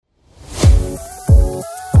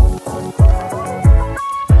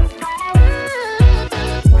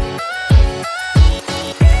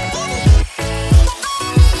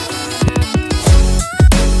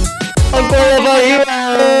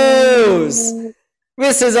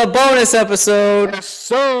This is a bonus episode.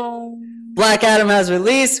 So Black Adam has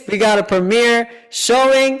released. We got a premiere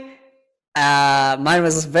showing. Mine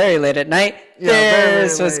was very late at night.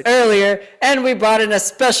 This was earlier, and we brought in a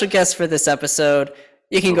special guest for this episode.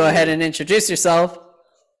 You can go ahead and introduce yourself.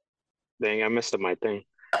 Dang, I messed up my thing.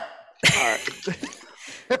 All right.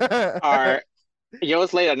 All right. Yo,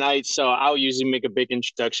 it's late at night, so I'll usually make a big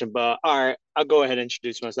introduction, but all right, I'll go ahead and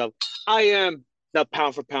introduce myself. I am the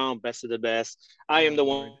pound for pound best of the best. I am the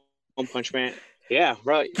one punch man. Yeah,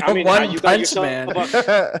 right. I mean, One you got punch yourself man.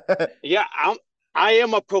 yeah, I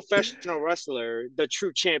am a professional wrestler, the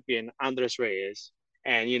true champion, Andres Reyes.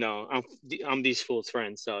 And I'm these fools'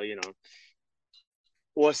 friends, so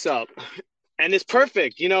what's up? And it's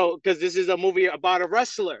perfect, because this is a movie about a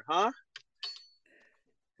wrestler, huh?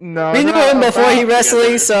 No, we knew him before he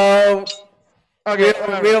wrestling, so okay,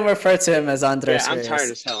 we don't refer to him as Andres. Yeah, I'm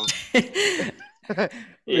tired as hell.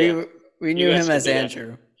 we knew him as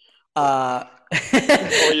Andrew. Anyways,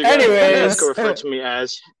 could refer to me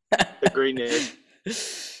as the greatness.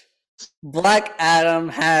 Black Adam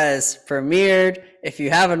has premiered. If you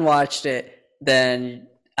haven't watched it, then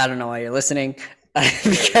I don't know why you're listening,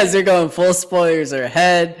 because they're going full spoilers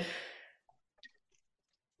ahead.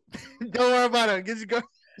 Don't worry about it. Just go.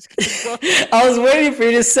 I was waiting for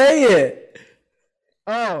you to say it.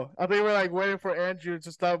 Oh, I think we're waiting for Andrew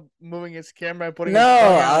to stop moving his camera and putting. No,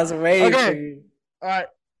 I was waiting for you. All right.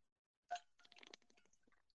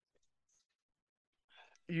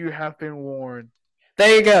 You have been warned.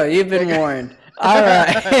 There you go. You've been warned. All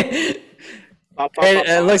right.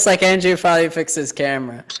 It looks like Andrew finally fixed his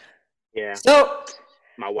camera. Yeah. So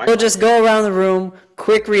we'll just go around the room,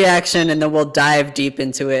 quick reaction, and then we'll dive deep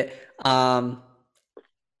into it.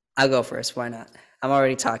 I'll go first. Why not? I'm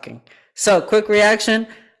already talking. So, quick reaction.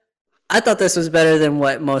 I thought this was better than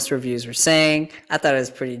what most reviews were saying. I thought it was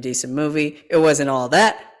a pretty decent movie. It wasn't all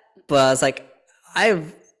that, but I was like, I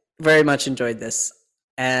very much enjoyed this.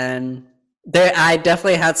 And I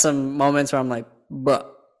definitely had some moments where I'm like,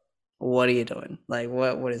 but what are you doing? Like,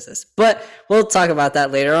 what is this? But we'll talk about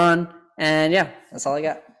that later on. And yeah, that's all I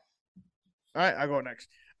got. All right, I'll go next.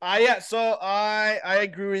 Yeah, so I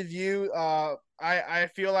agree with you. I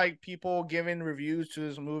feel like people giving reviews to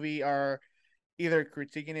this movie are either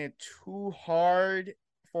critiquing it too hard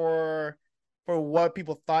for what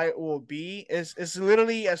people thought it will be. It's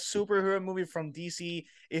literally a superhero movie from DC.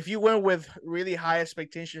 If you went with really high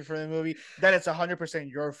expectations for the movie, then it's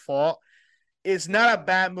 100% your fault. It's not a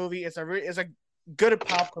bad movie. It's a good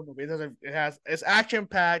popcorn movie. It's action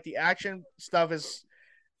packed. The action stuff is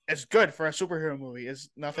good for a superhero movie. It's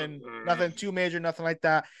nothing too major, nothing like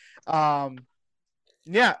that.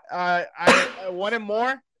 Yeah, I wanted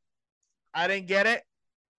more. I didn't get it.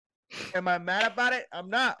 Am I mad about it? I'm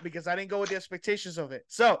not, because I didn't go with the expectations of it.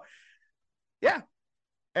 So, yeah.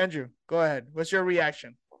 Andrew, go ahead. What's your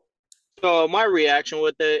reaction? So my reaction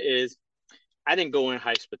with it is I didn't go in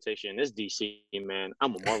high expectation. It's DC, man.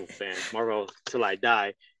 I'm a Marvel fan. Marvel till I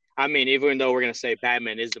die. I mean, even though we're going to say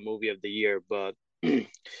Batman is the movie of the year, but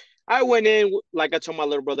I went in, like I told my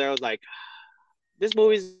little brother, I was like, this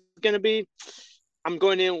movie's going to be, I'm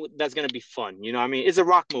going in, that's going to be fun. You know what I mean? It's a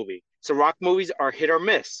rock movie. So rock movies are hit or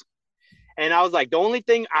miss. And I was like, the only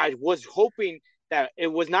thing I was hoping that it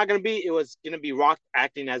was not going to be, it was going to be Rock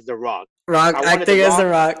acting as the Rock. Rock acting as the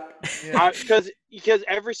Rock. Because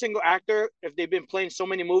every single actor, if they've been playing so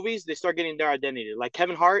many movies, they start getting their identity. Like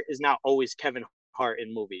Kevin Hart is not always Kevin Hart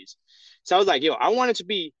in movies. So I was like, I want it to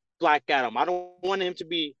be Black Adam. I don't want him to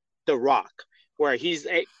be the Rock, where he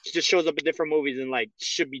just shows up in different movies and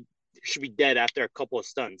should be dead after a couple of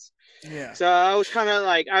stunts. Yeah. So I was kind of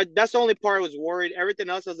like, that's the only part I was worried. Everything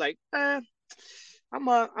else I was like, I'm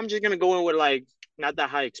just gonna go in with not that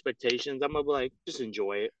high expectations. I'm gonna be like, just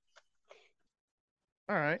enjoy it.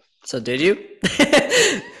 All right. So did you?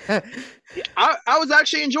 I was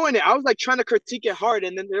actually enjoying it. I was trying to critique it hard,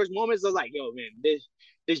 and then there's moments I was like, yo, man,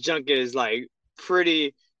 this junk is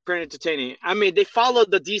pretty entertaining. I mean, they followed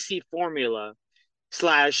the DC formula /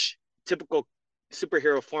 typical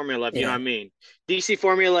superhero formula, if you know what I mean. DC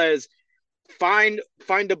formula is find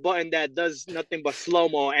a button that does nothing but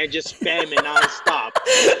slow-mo and just spam it non-stop.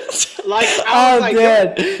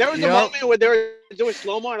 There was a moment where they were doing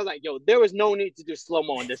slow-mo and I was like, there was no need to do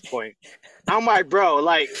slow-mo at this point. I'm like, bro,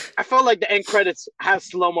 I felt like the end credits have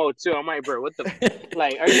slow-mo too. I'm like, bro, what the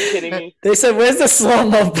are you kidding me? They said, where's the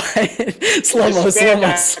slow-mo button? slow-mo.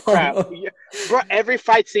 Yeah. Bro, every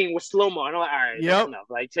fight scene was slow-mo. And I'm like, all right, that's enough.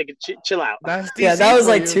 Take it, chill out. That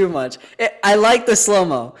was too much. I like the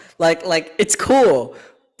slow-mo. It's cool,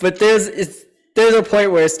 but there's a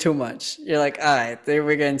point where it's too much. You're like, all right,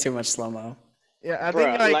 we're getting too much slow-mo. Yeah, I think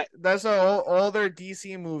Bro, like like, that's all their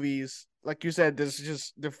DC movies. Like you said, this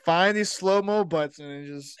just define these slow mo butts and it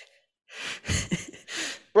just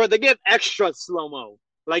bro, they give extra slow mo.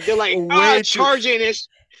 Like they're like, way too. charging it.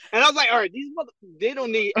 And I was like, all right, they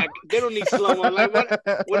don't need slow mo. Like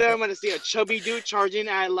what am I gonna see? A chubby dude charging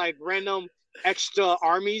at like random extra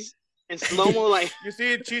armies and slow mo, like, You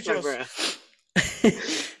see like, Chichos. bro,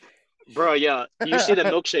 bro, yeah. You see the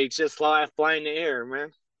milkshakes just fly in the air,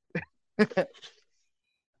 man.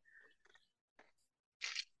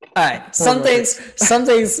 All right, Poor some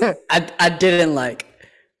things I didn't like.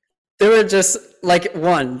 They were just like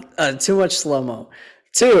one, too much slow mo.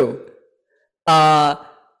 Two, uh,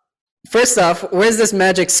 first off, where's this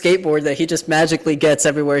magic skateboard that he just magically gets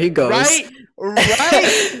everywhere he goes? Right,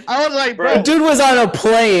 right. I was like, Bro. The bro, dude was on a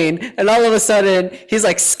plane, and all of a sudden he's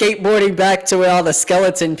like skateboarding back to where all the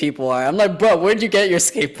skeleton people are. I'm like, bro, where'd you get your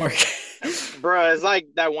skateboard? Bro, it's like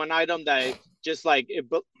that one item that just like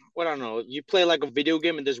I don't know. You play like a video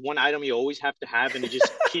game and there's one item you always have to have and it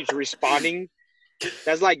just keeps respawning.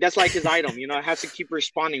 That's like his item, you know, it has to keep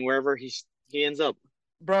respawning wherever he ends up.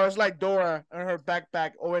 bro, it's like Dora and her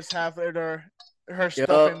backpack always have her stuff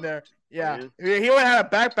Yup. in there. Yeah, Yeah. he only had a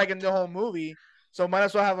backpack in the whole movie, so might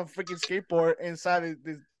as well have a freaking skateboard inside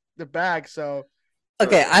the bag. So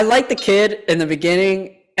Okay, I like the kid in the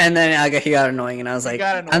beginning, and then he got annoying, and I was He like,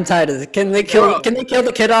 got annoying. I'm tired of this. Can they Bro. kill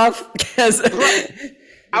the kid off? 'Cause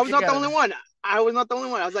I was kid not the got only it. one. I was not the only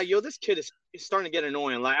one. I was like, yo, this kid is starting to get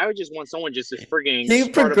annoying. Like, I would just want someone just to frigging he start up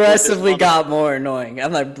with this progressively mother- got more annoying.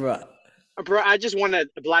 I'm like, bro. Bro, I just wanted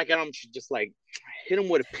Black Adam to just like hit him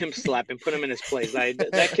with a pimp slap and put him in his place. Like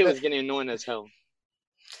that kid was getting annoying as hell.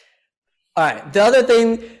 All right. The other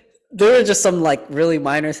thing, there were just some like really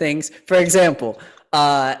minor things. For example,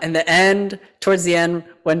 in the end, towards the end,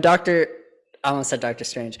 when I almost said Doctor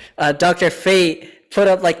Strange, Doctor Fate put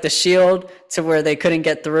up like the shield to where they couldn't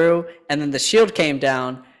get through, and then the shield came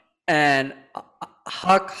down, and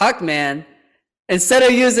Hawkman, instead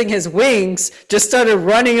of using his wings, just started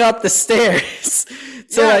running up the stairs.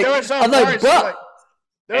 So Yeah, like, there were some I'm like, parts, bro, like,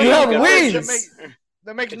 there you were have some parts wings.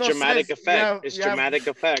 that makes It's no dramatic sense. effect. It's You have- dramatic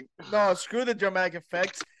effect. No, screw the dramatic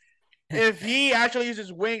effects. If he actually used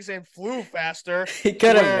his wings and flew faster, He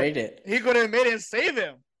could have where made it. he could have made it and saved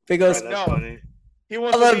him. Because Bro, No. that's funny. He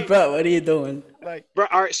wants I'm to like, be bro, what are you doing? like, Bro,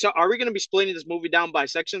 all right, so are we gonna be splitting this movie down by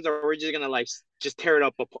sections, or are we just gonna like just tear it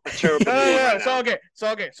up, tear up a no, new no, one no.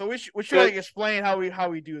 right now? So we should like explain how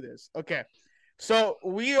we do this. Okay, so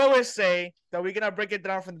we always say that we're gonna break it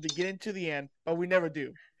down from the beginning to the end, but we never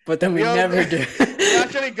do. But then we We all- never do. We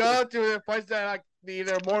actually go to the parts that are like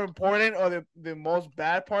either more important or the most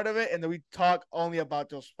bad part of it, and then we talk only about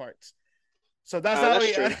those parts. So that's how That's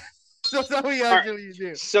we true. that's how we right. actually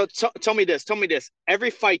do. So tell me this. Every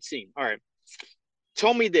fight scene. All right.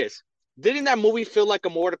 Tell me this. Didn't that movie feel like a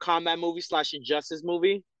Mortal Kombat movie / Injustice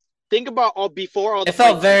movie? Think about before all the It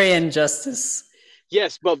felt fight very scenes. injustice.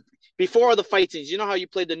 Yes, but before all the fight scenes, you know how you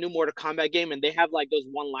play the new Mortal Kombat game and they have like those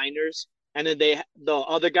one-liners, and then the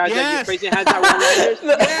other guys that you're Yes. facing has that one-liners,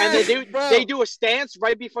 and Yes, they do a stance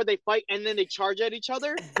right before they fight, and then they charge at each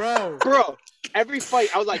other. bro. Bro, every fight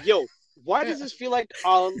I was like, yo, why does this feel like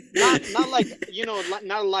not like, you know,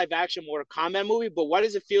 not a live action Mortal Kombat movie, but why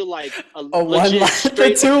does it feel like a legit The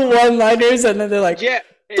straight, two one-liners, and then they're like, yeah,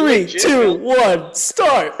 it 3, legit 2, felt- 1,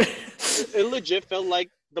 start. it legit felt like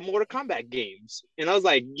the Mortal Kombat games. And I was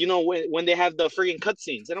like, you know, when they have the freaking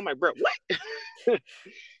cutscenes, and I'm like, bro, what?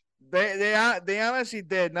 They honestly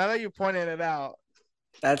did. Now that you pointed it out,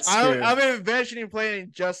 That's true. I'm envisioning playing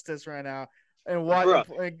Injustice right now and Bruh,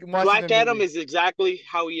 watching Black the Adam movie. is exactly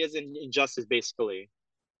how he is in Injustice, basically.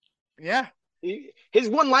 Yeah, His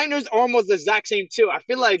one-liners are almost the exact same too. I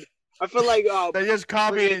feel like they just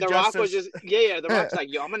copied The Rock was Injustice. just The Rock's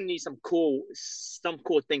like, yo, I'm gonna need some cool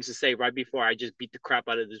things to say right before I just beat the crap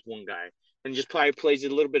out of this one guy, and just probably plays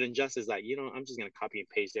it a little bit Injustice, like, you know, I'm just gonna copy and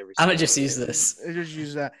paste every. I'm gonna just use this. They just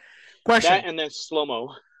use that. Question. That and then slow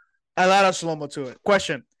mo. A lot of slow mo to it.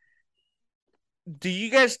 Question. Do you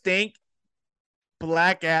guys think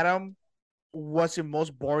Black Adam was the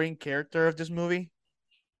most boring character of this movie?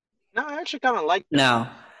 No, I actually kind of like that. No,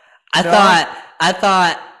 No? I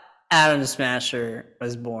thought Adam Smasher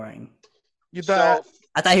was boring. You thought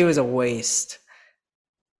I thought he was a waste.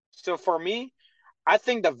 So for me, I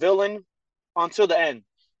think the villain until the end,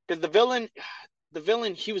 because the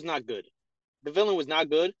villain, he was not good. The villain was not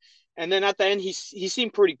good, and then at the end, he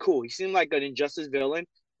seemed pretty cool. He seemed like an Injustice villain,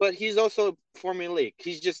 but he's also formulaic.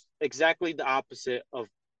 He's just exactly the opposite of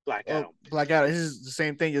Black Adam. Black Adam. This is the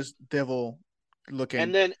same thing, just devil looking.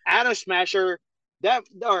 And then Adam Smasher,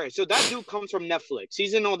 all right. So that dude comes from Netflix.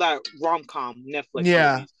 He's in all that rom-com Netflix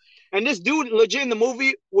Yeah. movies. And this dude, legit in the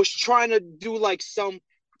movie, was trying to do like some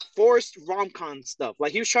forced rom-com stuff.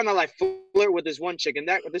 Like he was trying to like flirt with this one chick, and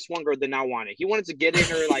that this one girl did not want it. He wanted to get in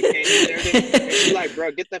her like panties and everything, and she's like,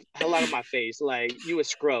 "Bro, get the hell out of my face! Like you a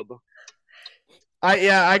scrub."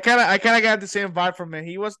 I kind of got the same vibe from him.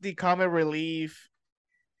 He was the comic relief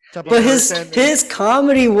type of But person. his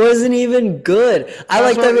comedy wasn't even good. I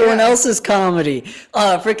liked everyone else's comedy.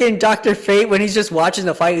 Freaking Dr. Fate, when he's just watching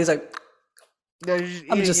the fight, he's like, I'm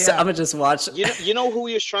gonna just watch. You know who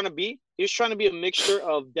he was trying to be? He was trying to be a mixture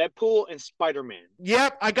of Deadpool and Spider-Man.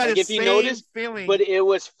 Yep, I got like the same feeling. But it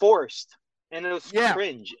was forced and it was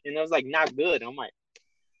cringe and it was like not good. I'm like,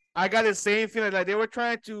 I got the same feeling. Like they were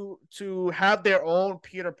trying to have their own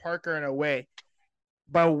Peter Parker in a way,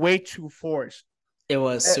 but way too forced. It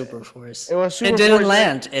was super forced. It was super. It didn't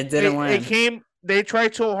land. It didn't land. It came. They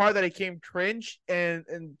tried so hard that it came cringe, and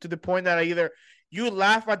to the point that either you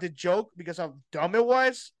laugh at the joke because of how dumb it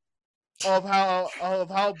was, of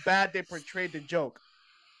how bad they portrayed the joke.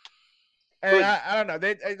 And I don't know.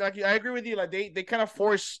 I agree with you. Like they kind of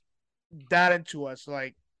forced that into us.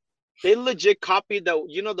 Like they legit copied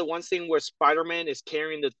the one scene where Spider-Man is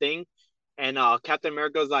carrying the thing, and Captain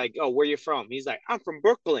America's like, "Oh, where you from?" He's like, "I'm from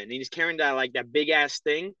Brooklyn," and he's carrying that big ass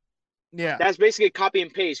thing. Yeah, that's basically copy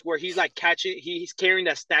and paste where he's like he's carrying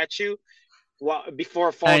that statue before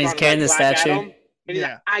it falls. And he's carrying the statue. Adam, and he's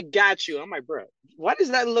like, "I got you." I'm like, bro, why does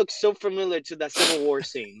that look so familiar to that Civil War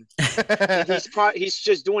scene? he's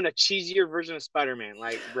just doing a cheesier version of Spider-Man,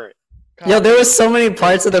 like, bro. Yo, there was so many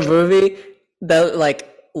parts of the movie that like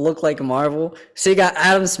look like Marvel. So you got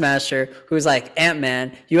Atom Smasher, who's like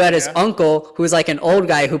Ant-Man. You had his uncle, who's like an old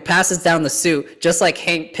guy who passes down the suit, just like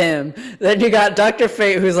Hank Pym. Then you got Dr.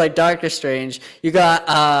 Fate, who's like Doctor Strange. You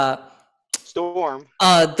got Storm.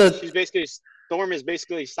 Storm is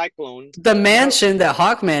basically Cyclone. The mansion that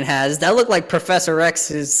Hawkman has, that looked like Professor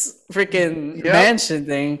X's freaking mansion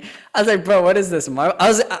thing. I was like, bro, what is this, Marvel?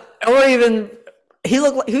 He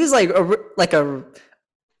was like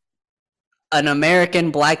an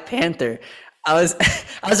American Black Panther. I was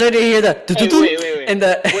ready to hear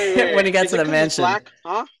wait. when he got to the mansion. Black?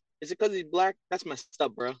 Huh? Is it because he's black? That's messed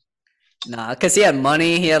up, bro. Nah, because he had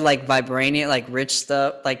money. He had like vibranium, like rich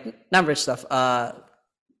stuff, like not rich stuff,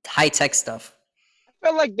 high tech stuff. I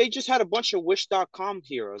felt like they just had a bunch of Wish.com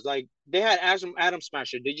heroes. Like they had Atom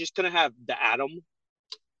Smasher. They just couldn't have the Atom.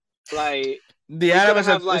 Like the Atom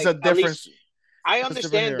is a difference. I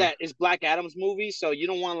understand that it's Black Adam's movie, so you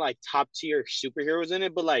don't want like top tier superheroes in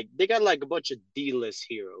it, but like they got like a bunch of D-list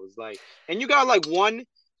heroes, like, and you got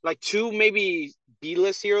like two maybe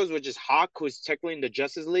B-list heroes, which is Hawk, who's technically in the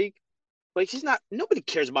Justice League, but he's not. Nobody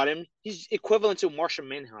cares about him. He's equivalent to Martian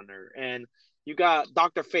Manhunter, and you got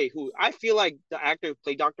Dr. Fate, who I feel like the actor who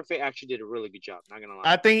played Dr. Fate actually did a really good job. Not gonna lie.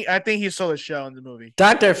 I think he stole the show in the movie.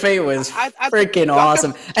 Dr. Fate was freaking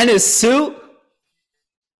awesome, and his suit.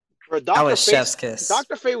 That was chef's kiss.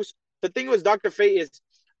 Dr. Fate was the thing. Was Dr. Fate is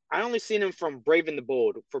I only seen him from Brave and the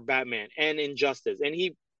Bold for Batman and Injustice, and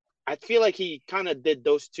I feel like he kind of did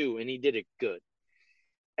those two, and he did it good.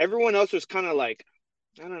 Everyone else was kind of like,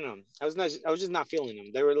 I don't know. I was just not feeling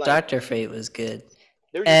them. They were like Dr. Fate was good.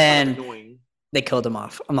 They were just kind of annoying. They killed him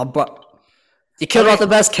off. You killed off the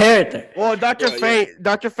best character. Well, Dr. Fate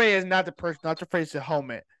is not the person. Dr. Fate is the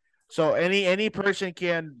helmet. So any person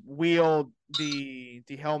can wield the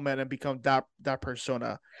helmet and become that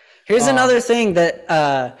persona. Here's another thing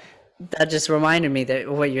that just reminded me that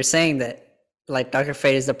what you're saying, that like Dr.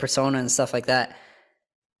 Fate is the persona and stuff like that.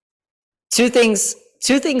 Two things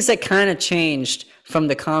that kind of changed from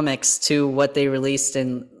the comics to what they released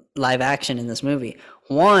in live action in this movie.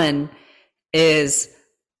 One is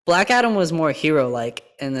Black Adam was more hero-like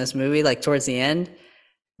in this movie, like towards the end,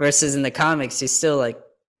 versus in the comics he's still like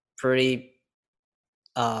pretty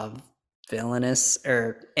villainous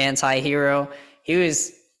or anti-hero. He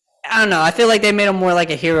was, I don't know, I feel like they made him more like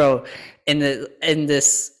a hero in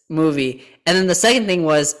this movie. And then the second thing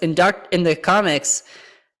was in the comics,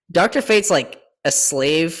 Dr. Fate's like a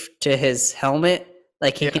slave to his helmet.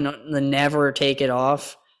 Like he can never take it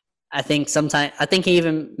off. I think he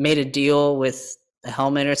even made a deal with the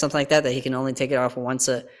helmet or something like that he can only take it off once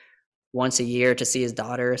a year to see his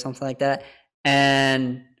daughter or something like that.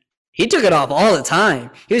 And he took it off all the time.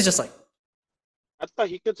 He was just like, I thought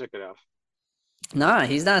he could take it off. Nah,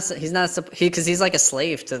 he's not because he's like a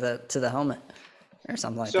slave to the helmet or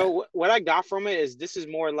something like that. So what I got from it is this is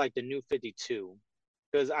more like the New 52,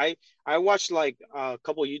 because I watched like a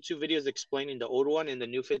couple YouTube videos explaining the old one and the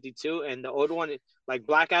New 52, and the old one, like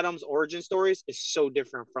Black Adam's origin stories, is so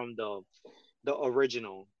different from the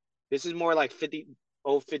original. This is more like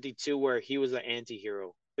 52 where he was an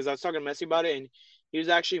anti-hero. Because I was talking to Messi about it, and he was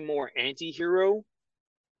actually more anti-hero.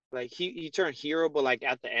 Like he turned hero, but like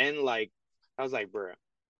at the end, like I was like, bruh.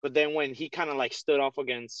 But then when he kind of like stood off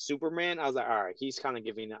against Superman, I was like, all right, he's kind of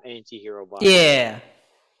giving an anti-hero vibe. Yeah,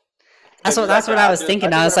 Because he's that's like, what I was thinking.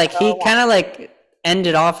 I do I was whatever like, the hell he I want. kind of like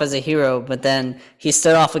ended off as a hero, but then he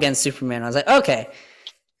stood off against Superman. I was like, okay,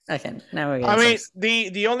 now we're I getting mean, some.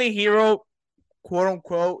 the only hero, quote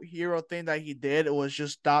unquote, hero thing that he did was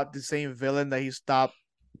just stop the same villain that he stopped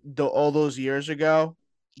all those years ago.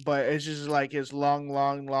 But it's just like his long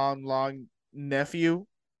nephew.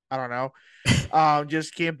 I don't know.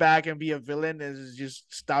 Just came back and be a villain and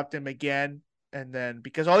just stopped him again. And then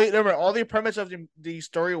because all the premise of the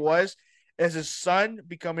story was is his son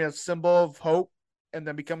becoming a symbol of hope and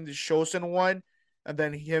then becoming the chosen one, and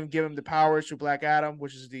then him giving the powers to Black Adam,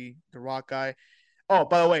 which is the Rock guy. Oh,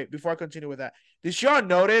 by the way, before I continue with that, did y'all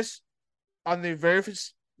notice on the very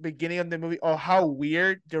beginning of the movie, how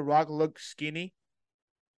weird the Rock looked skinny?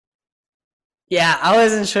 Yeah, I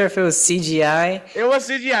wasn't sure if it was CGI, It was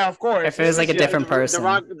CGI, of course. if it It was was like a Yeah, different CGI, person.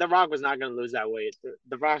 The Rock was not gonna lose that weight.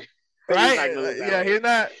 The Rock, he's not right? gonna lose that Yeah, weight. he's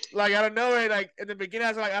not like I don't know. Like in the beginning,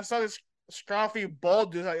 I saw this scruffy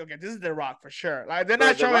bald dude. Like, okay, this is the Rock for sure. Like they're Bro,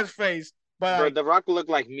 not showing his face, but The Rock looked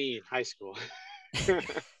like me in high school.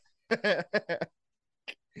 like,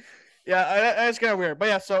 yeah, it's kind of weird. But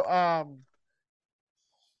yeah, so I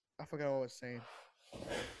forgot what I was saying.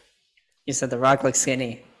 You said The Rock looked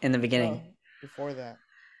skinny in the beginning. Before that,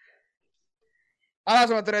 I have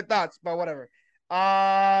some three thoughts, but whatever.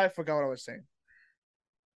 I forgot what I was saying.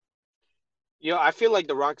 Yo, I feel like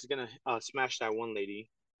The Rock's gonna smash that one lady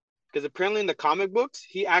because apparently in the comic books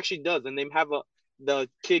he actually does, and they have the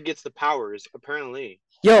kid gets the powers apparently.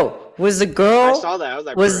 Yo, I saw that. I was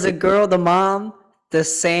like, was the bro, girl, the mom, the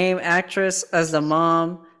same actress as the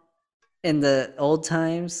mom in the old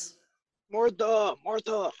times? Martha.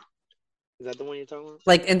 Is that the one you're talking about?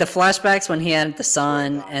 Like in the flashbacks when he had the Swear to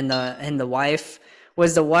son God. and the wife,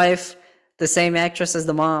 was the wife the same actress as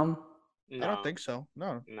the mom? I don't No, think so.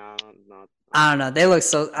 No. no, no. I don't know. They look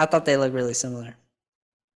so. I thought they looked really similar.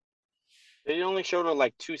 They only showed her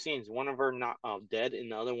like two scenes. One of her not dead,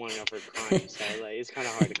 and the other one of her crying. So like, it's kind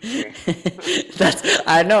of hard to compare.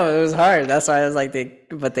 I know it was hard. That's why I was like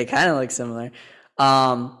but they kind of look similar.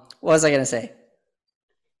 What was I gonna say?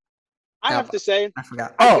 I have to say, I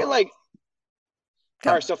forgot. I feel like. Go.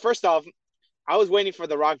 All right. So first off, I was waiting for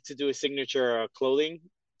The Rock to do a signature clothing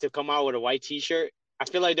to come out with a white T-shirt. I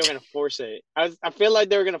feel like they're gonna force it. I feel like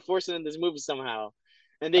they were gonna force it in this movie somehow,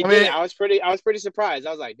 and they did. I was pretty surprised. I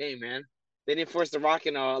was like, "Dang, man, they didn't force The Rock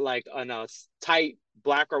in a tight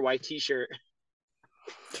black or white T-shirt."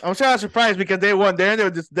 I'm kind of surprised because they're in there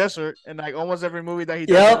with this desert, and like almost every movie that he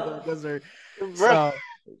does Yep. in the desert. Bro, So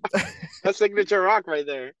that's signature Rock right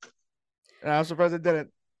there. I'm surprised they didn't.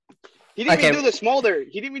 He didn't even do the smolder.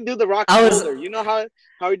 He didn't even do the Rock smolder. You know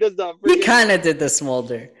how he does the. He kind of did the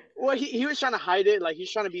smolder. Well, he was trying to hide it. Like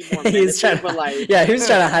he's trying to be more. He was trying but like yeah, he was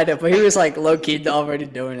trying to hide it, but he was like low key already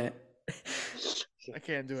doing it. I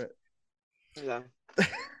can't do it. Yeah.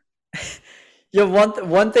 Yo,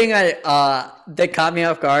 one thing that caught me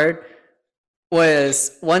off guard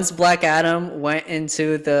was once Black Adam went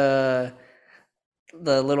into the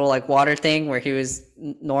little like water thing where he was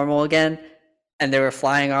normal again, and they were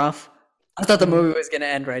flying off. I thought the movie was gonna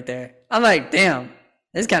end right there. I'm like, damn,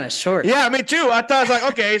 this is kind of short. Yeah, me too. I thought it's like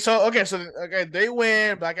okay, they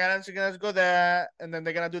win. Black Adam's gonna go there, and then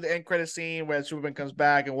they're gonna do the end credit scene where Superman comes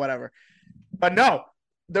back and whatever. But no,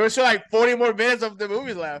 there was still like 40 more minutes of the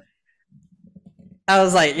movie left. I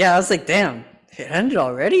was like, damn, it ended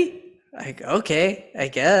already. Like, okay, I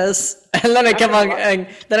guess. And then I kept on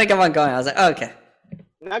going. I was like, okay.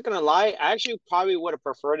 Not gonna lie, I actually probably would have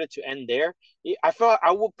preferred it to end there. I felt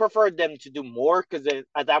I would prefer them to do more because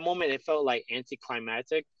at that moment it felt like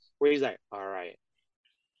anticlimactic, where he's like, "All right,"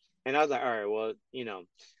 and I was like, "All right, well,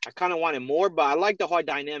 I kind of wanted more, but I like the whole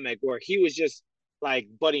dynamic where he was just like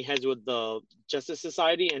butting heads with the Justice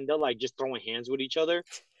Society, and they're like just throwing hands with each other.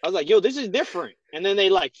 I was like, "Yo, this is different," and then they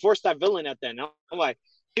like forced that villain at the end. I'm like,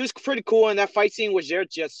 he was pretty cool, and that fight scene was there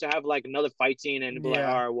just to have like another fight scene and be like,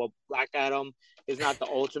 "All right, well, Black Adam is not the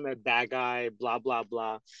ultimate bad guy, blah blah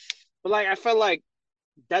blah." But like, I felt like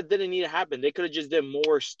that didn't need to happen. They could have just did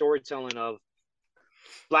more storytelling of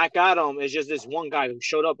Black Adam is just this one guy who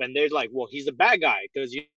showed up, and they're like, "Well, he's a bad guy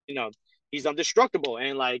because you know he's indestructible,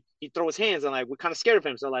 and like he throws hands, and like we're kind of scared of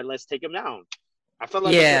him, so like let's take him down." I felt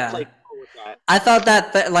like they could have played more with that. I thought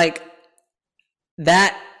that like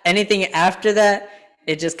that anything after that,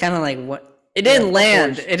 it just kind of like what. It didn't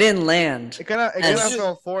land. It didn't land. It kind of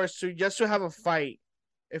felt forced to have a fight.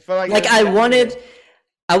 It felt like I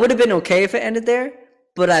would have been okay if it ended there,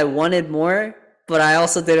 but I wanted more. but I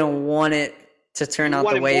also didn't want it to turn You out the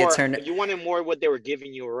wanted way it more. turned. You wanted more what they were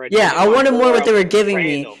giving you already. Yeah, You I didn't want wanted more what they were of giving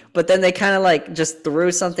me, random. but then they kind of like just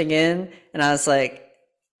threw something in, and I was like,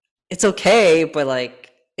 it's okay, but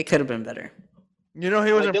like it could have been better. You know,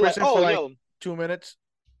 he was Like in they're like, prison for oh like yo, 2 minutes.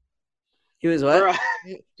 He was bro. what?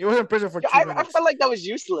 He was in prison for two I minutes. felt like that was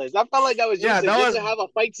useless. I felt like that was Yeah, useless that just was. to have a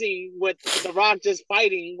fight scene with The Rock just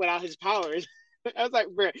fighting without his powers. I was like,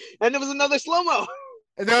 bro, and there was another slow mo.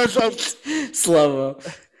 There was Slow mo.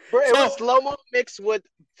 Bro, it was so slow mo mixed with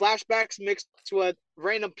flashbacks mixed with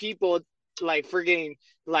random people like frigging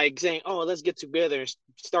like saying, "Oh, let's get together and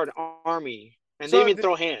start an army," and they so even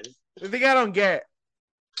throw hands. the thing I don't get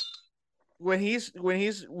when he's when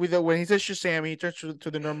he says Shazam, he turns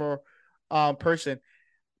to the normal person.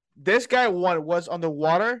 This guy was on the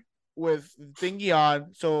water with thingy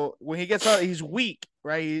on, so when he gets out, he's weak,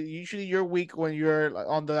 right? Usually you're weak when you're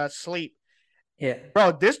on the sleep. Yeah.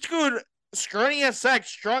 Bro, this dude skirting as sex,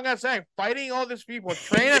 strong as sex, fighting all these people,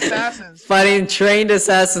 trained assassins. Fighting trained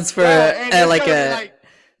assassins for like a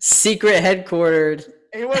secret headquartered.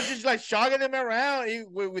 He was just like shocking them around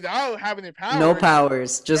without having the powers. No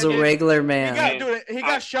powers, just a regular man. He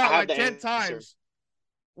got shot like 10 times.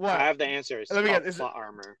 What? I have the answer. It's Let me called get plot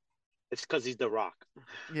armor. It's because he's The Rock.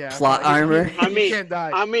 Yeah. Plot armor. He can't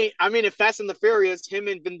die. I mean, in Fast and the Furious, him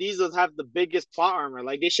and Vin Diesel have the biggest plot armor.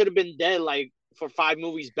 Like they should have been dead like for 5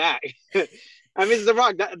 movies back. I mean, it's The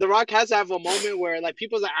Rock. The Rock has to have a moment where like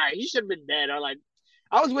people's like, all right, he should have been dead. Or like,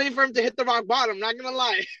 I was waiting for him to hit the rock bottom. Not gonna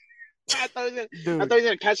lie. I thought he was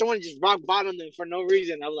gonna catch someone and just rock bottom them for no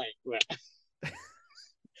reason. I was like, what?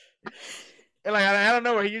 And like I don't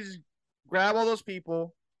know where he just grabbed all those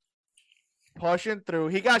people, pushing through.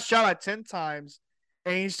 He got shot like 10 times,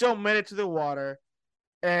 and he still made it to the water,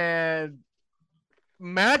 and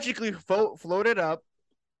magically floated up,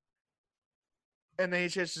 and then he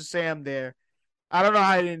just Sam there. I don't know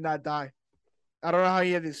how he did not die. I don't know how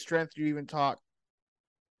he had the strength to even talk.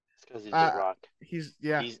 Because he's The Rock. He's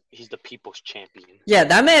the people's champion. Yeah,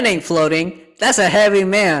 that man ain't floating. That's a heavy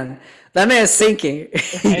man. That man's sinking.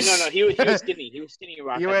 Hey, no, he was skinny. He was skinny.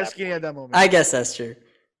 Rock. He was skinny at that moment. I guess that's true.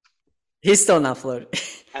 He's still not floating.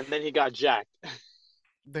 And then he got jacked.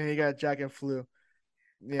 Then he got jacked and flew.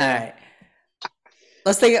 Yeah. All right.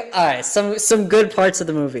 Let's think. All right, some good parts of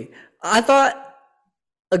the movie. I thought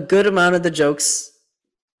a good amount of the jokes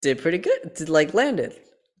did pretty good. Landed.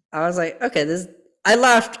 I was like, okay, this. I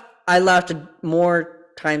laughed more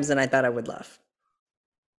times than I thought I would laugh.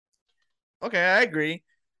 Okay, I agree.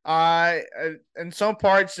 In some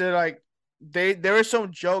parts, they're like there were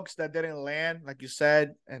some jokes that didn't land, like you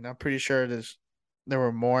said, and I'm pretty sure there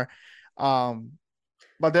were more.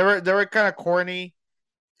 But they were kind of corny.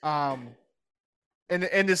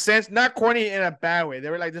 In the sense, not corny in a bad way. They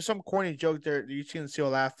were like there's some corny joke there you can still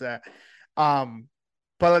laugh at.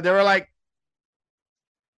 But they were like.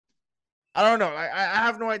 I don't know. I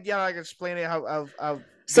have no idea how I can explain it.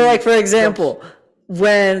 So, like for example,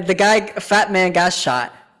 when the fat man got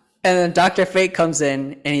shot, and then Dr. Fate comes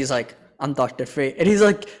in, and he's like, "I'm Dr. Fate," and he's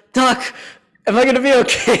like, "Doc, am I gonna be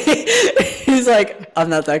okay?" He's like, "I'm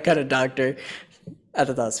not that kind of doctor." I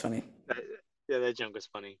thought that was funny. Yeah, that joke was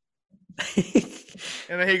funny.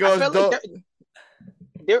 And then he goes,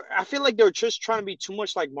 I feel like they're just trying to be too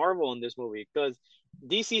much like Marvel in this movie because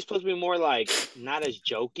DC is supposed to be more like not as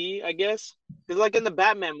jokey, I guess. Because like in the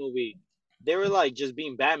Batman movie, they were like just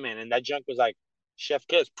being Batman, and that junk was like Chef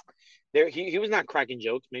Kiss. There, he was not cracking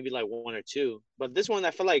jokes, maybe like one or two. But this one,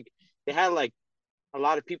 I feel like they had like a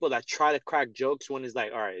lot of people that try to crack jokes when it's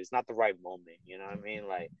like, all right, it's not the right moment. You know what I mean?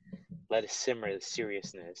 Like, let it simmer the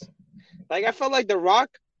seriousness. Like I felt like The Rock,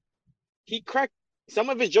 he cracked. Some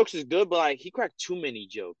of his jokes is good, but like he cracked too many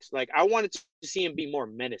jokes. Like I wanted to see him be more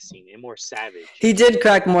menacing and more savage. He did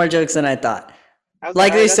crack more jokes than I thought.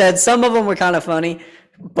 Like they said, some of them were kind of funny,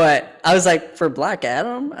 but I was like, for Black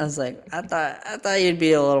Adam, I was like, I thought you'd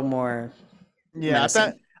be a little more. Yeah,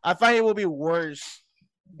 menacing. I thought it would be worse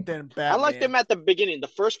than Batman. I liked him at the beginning, the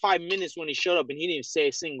first 5 minutes when he showed up and he didn't say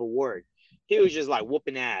a single word. He was just like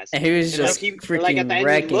whooping ass. And he was just freaking at the end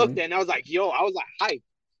wrecking. He looked and I was like, yo, I was like hype.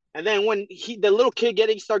 And then when the little kid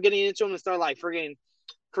started getting into him and started like friggin'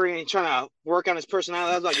 trying to work on his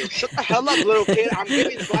personality, I was like, yo, shut the hell up, little kid. I'm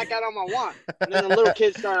giving Black Adam I want. And then the little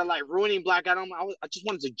kid started like ruining Black Adam. I just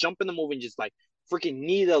wanted to jump in the movie and just like freaking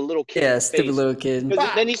knee the little kid. Yeah, stupid little kid.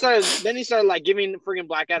 Then he started like giving friggin'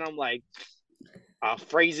 Black Adam like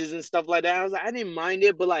phrases and stuff like that. I was like, I didn't mind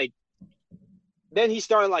it, but like then he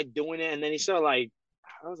started like doing it, and then he started like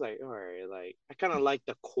I was like, all right, like I kind of like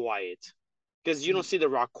the quiet. Because you don't see The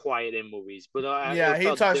Rock quiet in movies, but he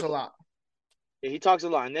talks a lot. Yeah, he talks a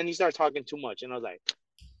lot, and then he started talking too much, and I was like,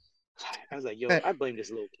 I was like, yo, I blame this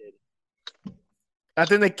little kid. I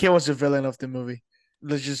think the kid was the villain of the movie.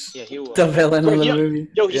 Let's just Yeah, he was. The villain Bro, of the movie.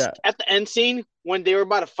 he's Yeah. at the end scene when they were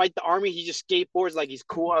about to fight the army. He just skateboards like he's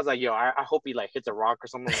cool. I was like, yo, I hope he like hits a rock or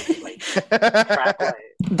something like crack like.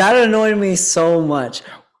 That annoyed me so much.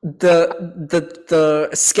 The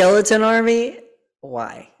skeleton army.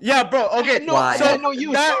 Why? Yeah, bro. Okay, No, Why? so no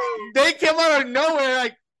use. they came out of nowhere.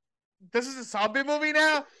 Like, this is a zombie movie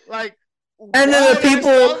now. Like, And then why the are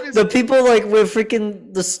there zombies? people like with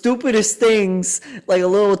freaking the stupidest things, like a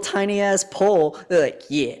little tiny ass pole. They're like,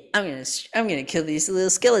 yeah, I'm gonna kill these little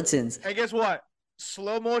skeletons. And guess what?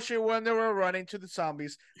 Slow motion when they were running to the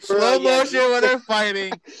zombies. Bro, Slow yeah, motion when they're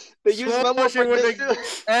fighting. They use Slow Memo motion for when this they too.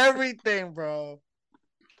 everything, bro.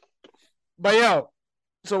 But yo,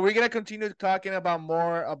 so we're gonna continue talking about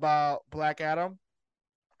more about Black Adam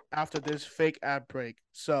after this fake ad break.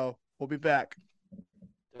 So we'll be back.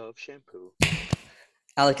 Dove shampoo.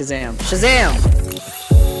 Alakazam, Shazam!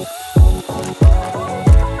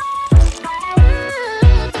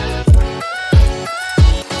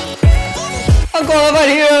 Uncle About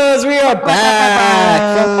Heroes, we are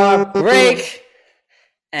back from our break,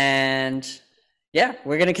 and yeah,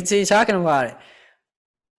 we're gonna continue talking about it.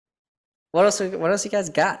 What else? What else you guys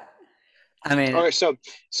got? I mean, All right,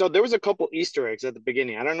 so there was a couple Easter eggs at the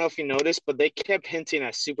beginning. I don't know if you noticed, but they kept hinting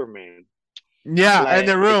at Superman. Yeah, Like, in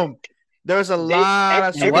the room. There was a lot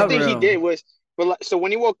of In what everything he room? did was, but like, so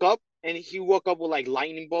when he woke up and he woke up with like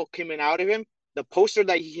lightning bolt coming out of him, the poster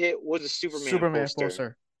that he hit was a Superman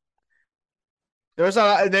poster. There was a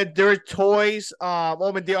lot, there were toys. I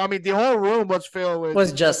mean, the whole room was filled with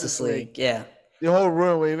was Justice League? Yeah. The whole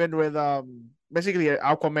room, even with basically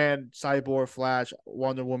Aquaman, Cyborg, Flash,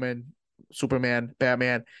 Wonder Woman, Superman,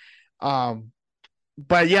 Batman.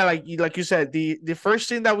 But yeah, like you said, the first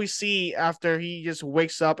thing that we see after he just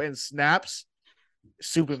wakes up and snaps,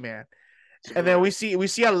 Superman. And then we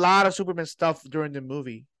see a lot of Superman stuff during the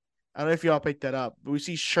movie. I don't know if y'all picked that up. We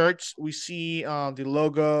see shirts, we see the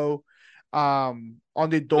logo, on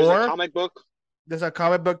the door. There's a comic book. There's a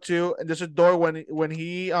comic book too, and there's a door when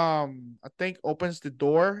he I think opens the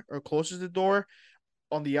door or closes the door.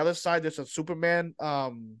 On the other side, there's a Superman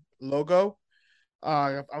logo.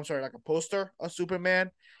 I'm sorry, like a poster of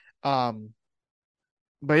Superman.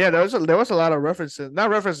 But yeah, there was a lot of references, not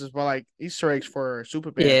references, but like Easter eggs for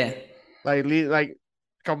Superman. Yeah. Like,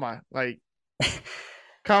 come on,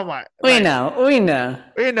 come on. We like, know. We know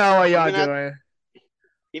what y'all Even at- doing.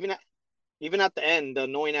 Even at the end, the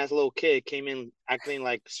annoying ass little kid came in acting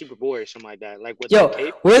like Superboy or something like that. Like with Yo, the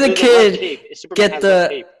cape. where the There's a red kid cape. Superman get has red the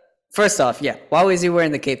cape. first off, yeah. Why was he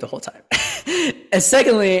wearing the cape the whole time? And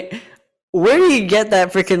secondly, where do you get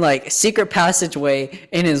that freaking like secret passageway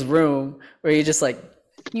in his room where you just like,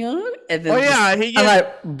 you know? And then I'm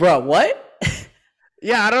like, bro, what?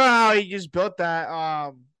 Yeah, I don't know how he just built that.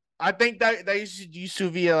 I think that used to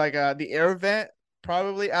be like the air vent.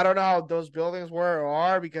 Probably, I don't know how those buildings were or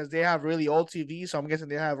are because they have really old TVs, so I'm guessing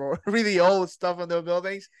they have really old stuff in their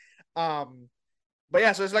buildings. But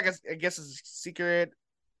yeah, so it's like I guess it's a secret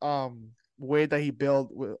way that he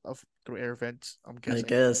built through air vents. I'm guessing. I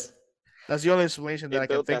guess that's the only explanation that I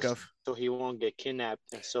can think of. So he won't get kidnapped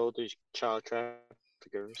and sold to child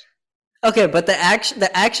traffickers. Okay, but the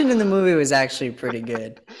action in the movie was actually pretty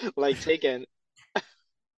good. Like Taken.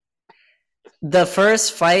 The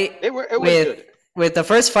first fight It was good. With the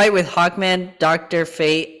first fight with Hawkman, Dr.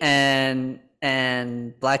 Fate, and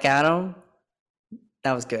Black Adam,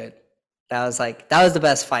 that was good. That was the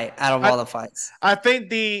best fight out of all the fights. I think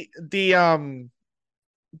the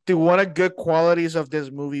one of good qualities of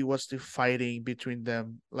this movie was the fighting between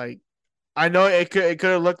them. Like, I know it could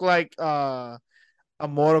have looked like a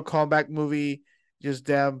Mortal Kombat movie, just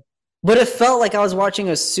them. But it felt like I was watching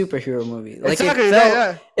a superhero movie. Like exactly,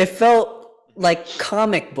 it felt like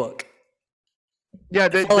comic book. Yeah,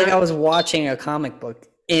 it felt like I was watching a comic book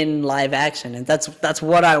in live action, and that's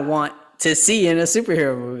what I want to see in a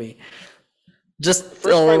superhero movie. Just a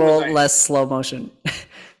little less slow motion.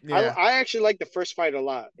 Yeah. I actually like the first fight a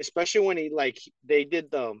lot, especially when they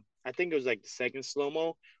did I think it was like the second slow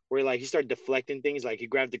mo where like he started deflecting things, like he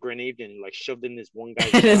grabbed the grenade and like shoved in this one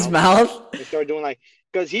guy's in his mouth. And started doing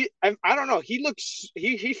because I don't know,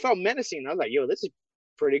 he felt menacing. I was like, yo, this is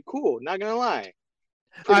pretty cool. Not gonna lie.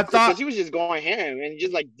 I thought because he was just going ham and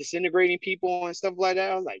just like disintegrating people and stuff like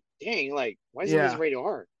that. I was like, dang, like why isn't this rated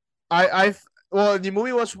R? Well, the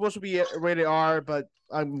movie was supposed to be rated R, but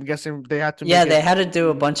I'm guessing they had to. They had to do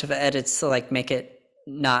a bunch of edits to like make it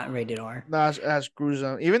not rated R. Not as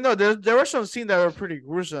gruesome, even though there were some scenes that were pretty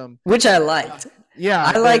gruesome, which I liked. Yeah,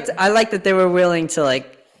 I liked that they were willing to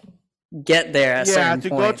like get there at certain to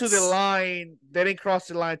points. go to the line they didn't cross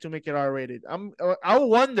the line to make it R-rated. I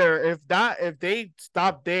wonder if they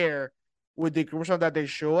stopped there with the gruesome that they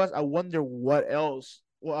show us. I wonder what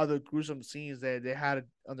other gruesome scenes that they had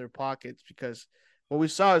on their pockets, because what we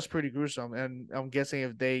saw is pretty gruesome, and I'm guessing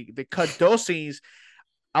if they cut those scenes,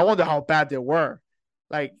 I wonder how bad they were.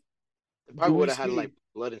 Like, They do probably we would have had see like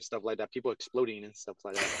blood and stuff like that, people exploding and stuff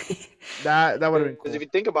like that. that would have been Because cool. if you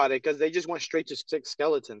think about it, because they just went straight to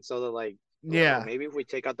skeleton, so they're like, oh, Yeah. maybe if we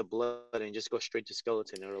take out the blood and just go straight to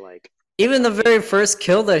skeleton, they're like, Even the very first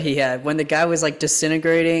kill that he had, when the guy was like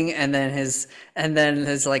disintegrating, and then his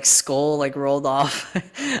like skull like rolled off.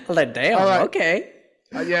 I was like, damn, Alright. okay.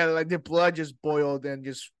 Yeah, like the blood just boiled and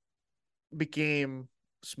just became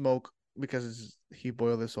smoke because he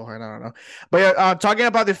boiled it so hard. I don't know, but yeah, talking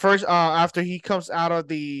about the first after he comes out of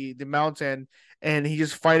the mountain and he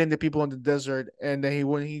just fighting the people in the desert, and then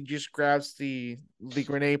when he just grabs the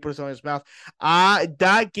grenade, puts it on his mouth,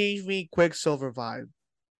 that gave me Quicksilver vibe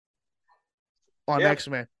on yeah,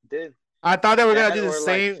 X-Men. did I thought they were gonna that do the or like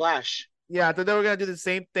same. Flash. Yeah, I thought they were gonna do the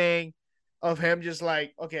same thing of him just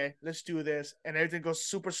like, okay, let's do this, and everything goes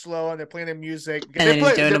super slow, and they're playing the music. And then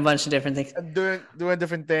he's doing a bunch of different things. Doing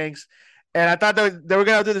different things, and I thought they were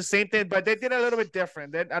gonna do the same thing, but they did a little bit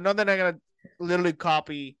different. I know they're not gonna literally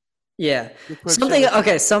copy. Yeah.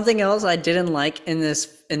 Quicksilver. Something else I didn't like in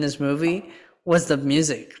this movie was the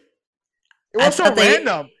music. It was so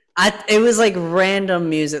random. It was like random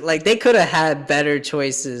music. Like, they could have had better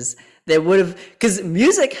choices. They would have, because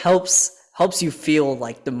music helps you feel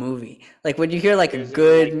like the movie. Like, when you hear like a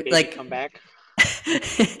good like come back.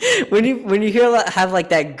 when you hear have like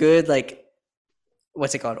that good, like,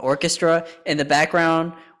 what's it called, orchestra in the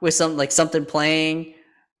background with something playing,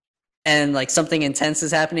 and like something intense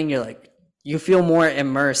is happening, you're like, you feel more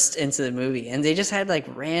immersed into the movie. And they just had like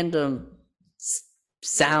random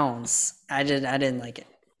sounds. I didn't like it.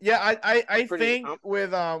 Yeah, I think with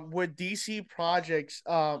DC projects,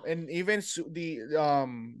 and even the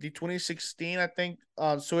 2016, I think,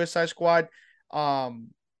 Suicide Squad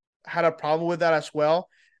had a problem with that as well.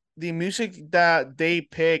 The music that they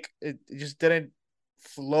pick, it just didn't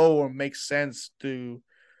flow or make sense to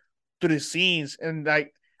the scenes. And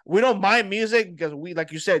like, we don't mind music because we,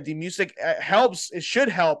 like you said, the music helps. It should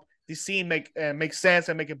help the scene make sense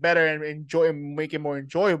and make it better and make it more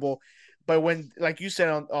enjoyable. But when, like you said,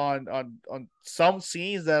 on some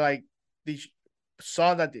scenes that like the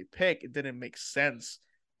song that they pick, it didn't make sense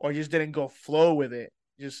or just didn't go flow with it.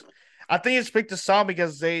 Just, I think it's picked the song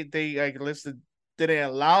because they like listed, didn't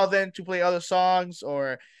allow them to play other songs,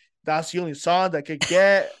 or that's the only song that could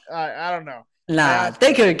get. I don't know. Nah,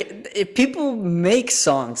 they could. If people make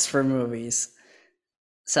songs for movies,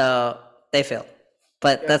 so they failed.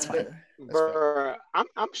 But that's fine. Bro,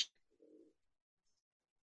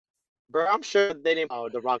 I'm sure they didn't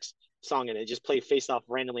the Rock's song in it. Just play Face Off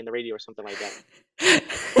randomly in the radio or something like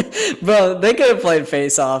that. Bro, they could have played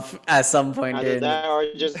Face Off at some point. Either that or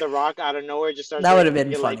just The Rock out of nowhere just starts. That would have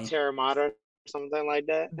been funny. Like Terramata or something like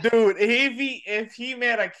that. Dude, if he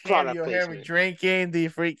made a cameo him drinking the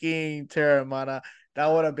freaking Terramata,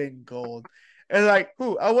 that would have been gold. And like,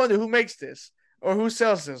 I wonder who makes this or who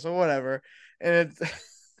sells this or whatever. And it's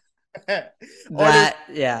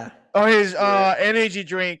yeah. Oh, his energy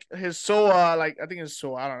drink, his soa, like I think it's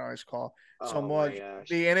soa. I don't know what it's called. So much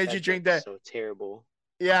the energy drink that so terrible.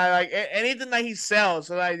 Yeah, like anything that he sells.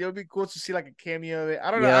 So like, it would be cool to see like a cameo of it.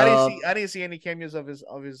 I don't know. I didn't see any cameos of his.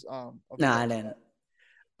 No, I didn't.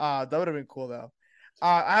 That would have been cool though.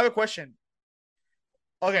 I have a question.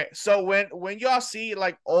 Okay, so when y'all see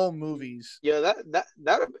like old movies, yeah, that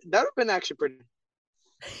would have been actually pretty.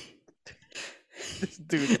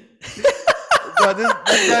 Dude. So this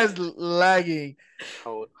guy's lagging.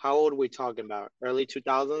 How old are we talking about? Early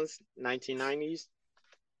 2000s, 1990s?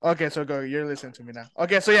 Okay, so go. You're listening to me now.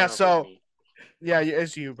 Okay, so yeah,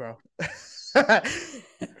 it's you, bro. So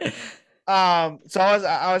I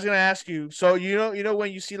was gonna ask you. So you know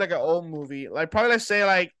when you see like an old movie, like probably let's say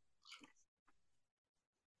like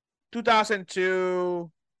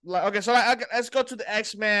 2002. Like, okay, so like, let's go to the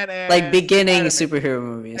X-Men and like beginning Spider-Man. Superhero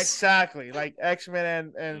movies. Exactly, like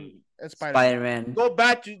X-Men and Spider-Man. Go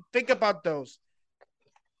back to think about those,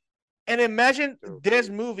 and imagine this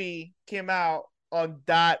movie came out on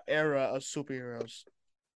that era of superheroes,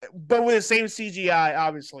 but with the same CGI,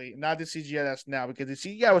 obviously, not the CGI that's now, because the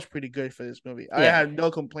CGI was pretty good for this movie. Yeah. I had no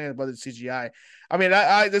complaint about the CGI. I mean,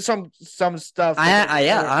 there's some stuff.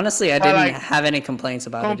 Honestly, I didn't have any complaints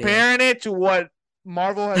about comparing it to what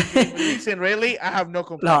Marvel has been releasing. Really, I have no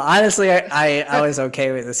complaints. No, honestly, I was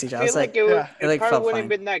okay with the CGI. I was like, it probably wouldn't have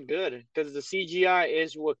been that good because the CGI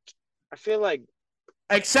is what I feel like.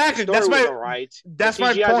 Exactly. That's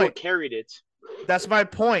my point. Carried it. That's my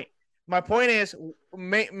point. My point is,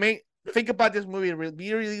 think about this movie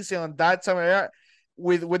be releasing on that time era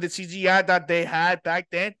with the CGI that they had back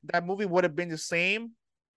then. That movie would have been the same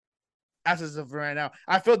as is of right now.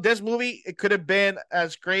 I feel this movie it could have been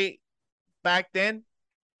as great back then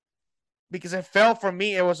because it felt for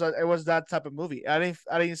me it was that type of movie. I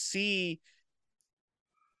didn't see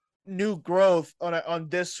new growth on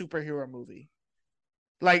this superhero movie.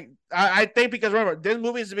 Like I think because remember this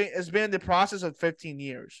movie has been in the process of 15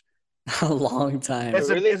 years. A long time. It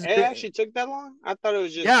really, It's it been actually took that long. I thought it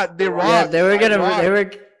was just yeah. The The Rock. Yeah, Rock, they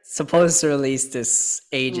were supposed to release this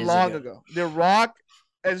ages long ago. ago. The Rock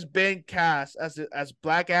has been cast as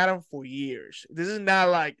Black Adam for years. This is not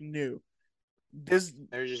like new. This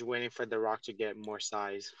They're just waiting for The Rock to get more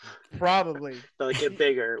size, probably to get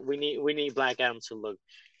bigger. We need Black Adam to look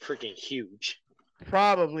freaking huge.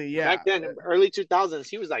 probably yeah. Back then, early 2000s,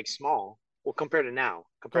 he was like small. Well, compared to now,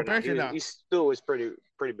 Compared to he now, still was pretty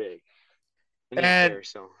big. And he had and hair,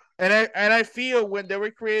 so and I feel when they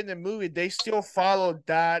were creating the movie, they still followed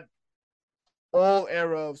that old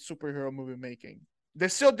era of superhero movie making. They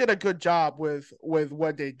still did a good job with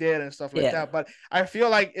what they did and stuff like Yeah. that. But I feel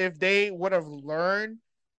like if they would have learned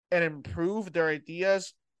and improved their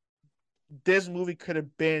ideas, this movie could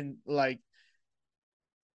have been like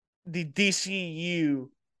the DCU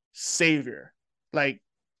savior. Like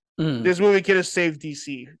this movie could have saved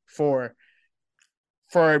DC for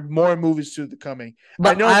more movies to the coming.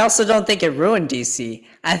 But I also don't think it ruined DC.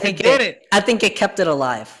 I think it kept it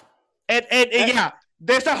alive. And yeah,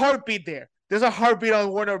 there's a heartbeat there. There's a heartbeat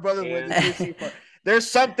on Warner Brothers with the DC part.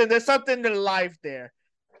 There's something in life there.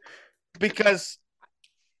 Because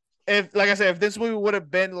if, like I said, if this movie would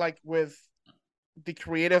have been like with the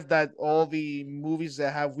creative that all the movies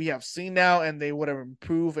that we have seen now, and they would have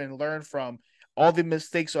improved and learned from all the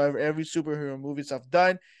mistakes of every superhero movies have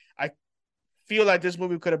done, I feel like this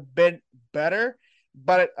movie could have been better.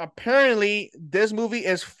 But apparently, this movie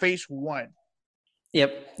is phase 1.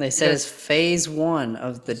 Yep, they said it's phase 1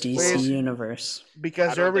 of the DC universe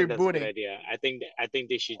because they're rebooting. That's a good idea. I think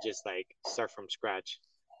they should just like start from scratch.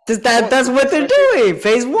 That's what they're doing.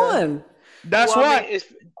 Phase 1. That's why.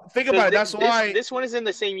 Think about it. That's why this one is in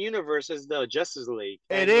the same universe as the Justice League.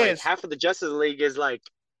 It is. Like, half of the Justice League is like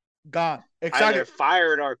gone. Exactly. Either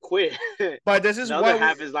fired or quit. But this is the other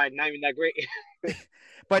half is like not even that great.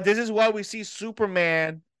 But this is why we see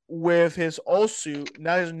Superman with his old suit,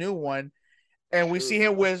 not his new one, and we see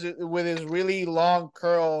him with his really long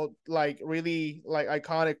curl, like really like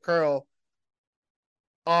iconic curl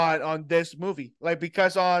on this movie. Like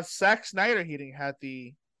because on Zack Snyder he didn't have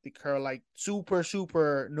the curl like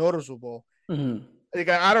super noticeable. Mm-hmm. Like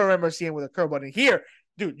I don't remember seeing him with a curl, but in here,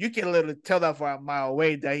 dude, you can literally tell that from a mile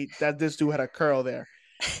away that this dude had a curl there.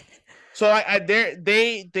 So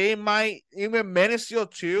they might even Man of Steel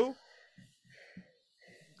 2.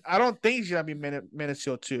 I don't think it's gonna be Man of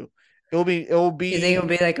Steel 2. It will be. You think it'll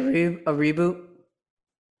be like a reboot?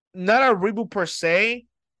 Not a reboot per se.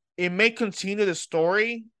 It may continue the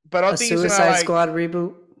story, but I don't think Suicide it's gonna, Squad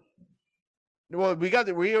reboot. Well, we got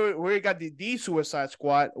the Suicide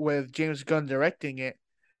Squad with James Gunn directing it.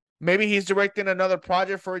 Maybe he's directing another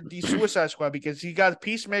project for the Suicide Squad because he got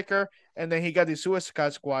Peacemaker and then he got the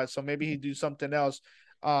Suicide Squad. So maybe he do something else.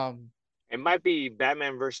 It might be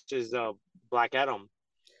Batman versus Black Adam.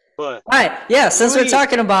 But all right, yeah. Since we're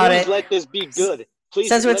talking about it, let this be good. Please.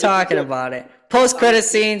 Since we're talking about it, post-credit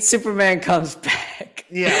scene, Superman comes back.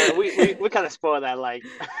 Yeah, we kind of spoiled that like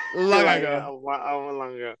long ago.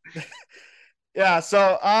 Long ago. Yeah.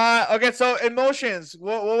 So okay. So emotions.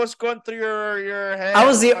 What was going through your head? I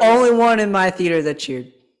was the only one in my theater that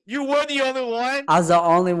cheered. You were the only one. I was the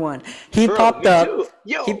only one. He popped up.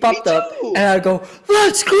 Yo, he popped up, and I go,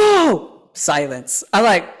 "Let's go!" Silence. I'm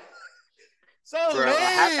like, so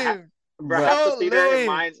lame.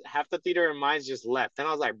 Half the theater in minds just left, and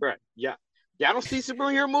I was like, "Bro, yeah, I don't see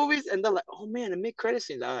superhero movies," and they're like, "Oh man, the mid-credit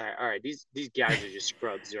scenes. All right, these guys are just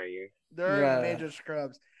scrubs right here. They're major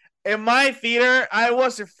scrubs." In my theater, I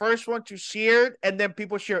was the first one to cheer, and then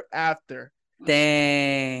people cheered after.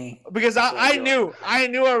 Dang. Because I knew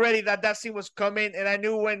already that scene was coming, and I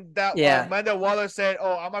knew when that Amanda Waller said,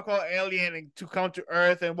 "Oh, I'm gonna call Alien to come to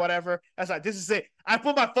Earth and whatever." I was like, "This is it." I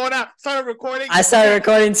put my phone out, started recording. I started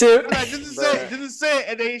recording too. I'm like, "This is it."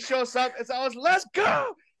 And then he shows up, and so I was, "Let's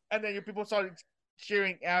go!" And then people started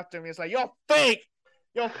cheering after me. It's like, "Yo, fake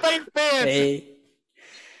fans." Hey.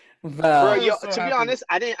 Bro, to be honest,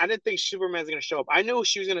 I didn't think Superman's gonna show up. I knew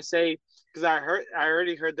she was gonna say, because I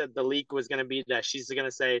already heard that the leak was gonna be that she's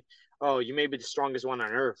gonna say, "Oh, you may be the strongest one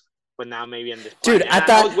on Earth, but now maybe in this Dude, planet.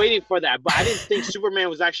 I was waiting for that, but I didn't think Superman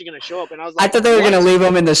was actually gonna show up. And I was like, I thought they were gonna leave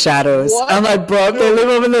him in the shadows. What? I'm like, bro, if they leave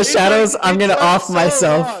him in the shadows, I'm gonna off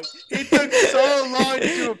myself. Long. He took so long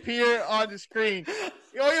to appear on the screen.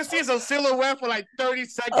 All you see is a silhouette for like 30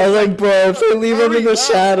 seconds. I was like, bro, if they leave him in the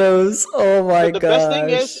shadows, oh my god. The best thing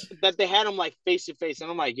is that they had him like face to face, and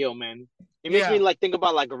I'm like, yo, man. It makes me like think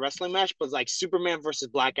about like a wrestling match, but like Superman versus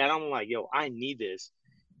Black Adam. I'm like, yo, I need this.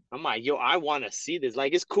 I'm like, yo, I want to see this.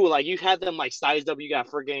 Like, it's cool. Like, you had them like sized up. You got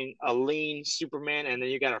freaking a lean Superman, and then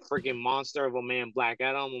you got a freaking monster of a man, Black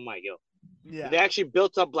Adam. I'm like, yo, they actually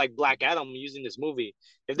built up like Black Adam using this movie.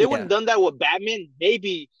 If they would have done that with Batman,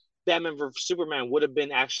 maybe Batman versus Superman would have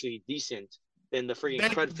been actually decent than the freaking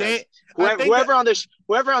crud fest. Whoever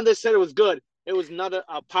on this said it was good, it was not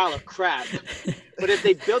a pile of crap. But if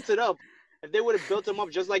they built it up, if they would have built him up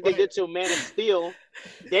just like they did to Man of Steel,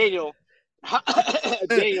 Daniel. But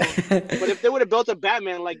if they would have built a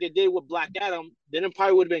Batman like they did with Black Adam, then it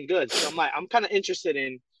probably would have been good. So I'm kind of interested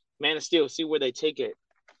in Man of Steel, see where they take it.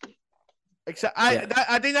 Except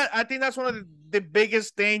I think that's one of the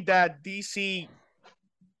biggest thing that DC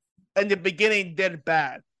in the beginning did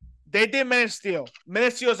bad. They did Man of Steel. Man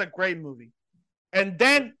of Steel is a great movie, and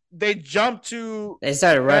then they jumped to. They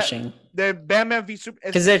started rushing. The Batman v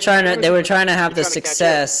Superman because they were trying to have the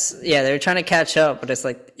success. Yeah, they were trying to catch up, but it's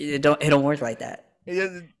like it don't work like that.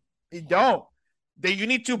 It don't. You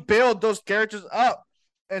need to build those characters up,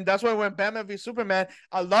 and that's why when Batman v Superman,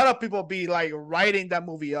 a lot of people be like writing that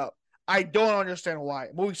movie up. I don't understand why.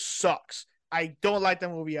 The movie sucks. I don't like that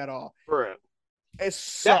movie at all. Correct. It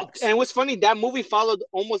sucks. And what's funny, that movie followed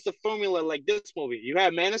almost the formula like this movie. You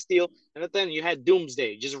had Man of Steel, and then you had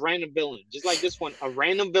Doomsday, just random villain. Just like this one, a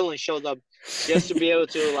random villain shows up just to be able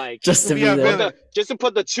to like just to be there. Just to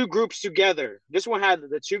put the two groups together. This one had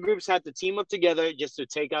the two groups had to team up together just to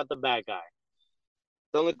take out the bad guy.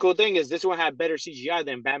 The only cool thing is this one had better CGI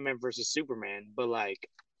than Batman versus Superman, but like,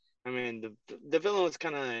 I mean, the villain was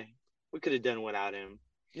kind of, we could have done without him.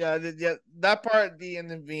 Yeah, that part, the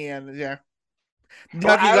end, yeah.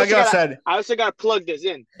 I also got to plug this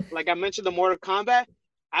in. Like I mentioned, the Mortal Kombat.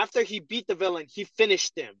 After he beat the villain, he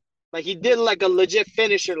finished him. Like he did like a legit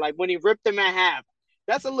finisher. Like when he ripped him in half.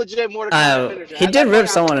 That's a legit Mortal Kombat finisher. He did rip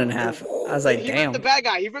someone in half. I was like, damn. He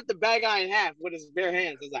ripped the bad guy in half with his bare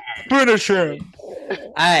hands. I was like, finisher.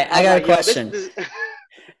 All right, I got a question.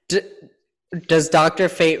 Does Dr.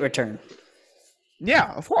 Fate return?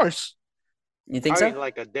 Yeah, of course. You think so?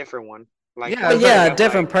 Like a different one. Like a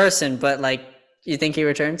different person, but like. You think he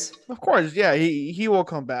returns? Of course, yeah. He will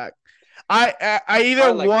come back. I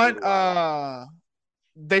either want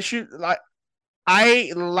they should like.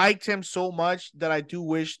 I liked him so much that I do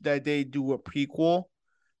wish that they do a prequel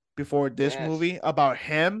before this movie about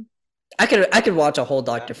him. I could watch a whole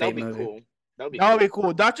Dr. Fate movie. Cool. That would be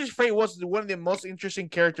cool. Dr. Fate was one of the most interesting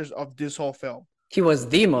characters of this whole film. He was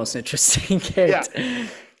the most interesting character.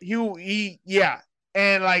 Yeah.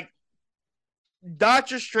 And like.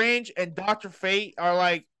 Doctor Strange and Dr. Fate are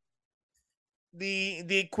like the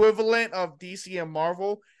equivalent of DC and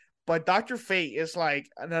Marvel, but Dr. Fate is like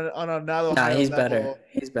on another. Nah, he's better.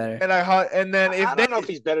 He's better. And I don't know if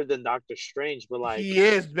he's better than Doctor Strange, but like he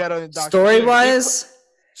is better than Doctor. Story-wise,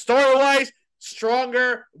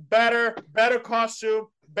 stronger, better costume,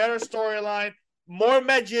 better storyline, more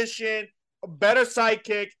magician, better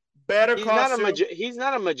sidekick, better costume. He's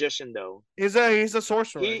not a magician though. He's a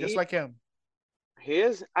sorcerer, just like him. He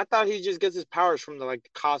is? I thought he just gets his powers from the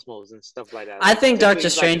cosmos and stuff like that. I think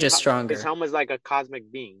Doctor Strange is stronger. His helmet is like a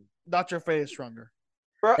cosmic being. Dr. Fate is stronger.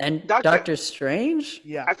 And Doctor Strange?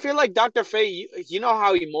 Yeah. I feel like Dr. Fate, you know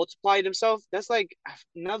how he multiplied himself? That's like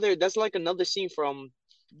another scene from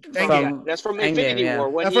that's from Infinity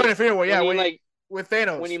War. Infinity War, with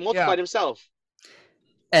Thanos. When he multiplied himself.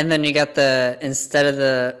 And then you got instead of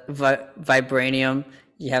the vibranium,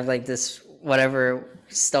 you have like this whatever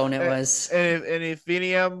stone it was. An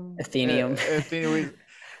Athenium.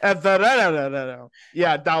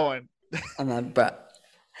 Yeah, that one. I'm not, bro.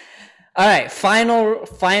 All right,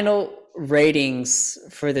 final ratings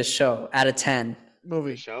for the show out of 10.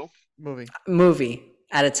 Movie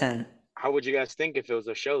out of 10. How would you guys think if it was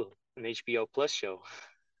a show, an HBO Plus show?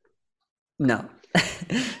 No.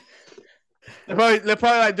 They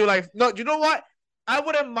probably do no. You know what? I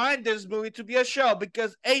wouldn't mind this movie to be a show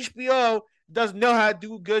because HBO does know how to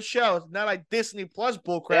do good shows, not like Disney Plus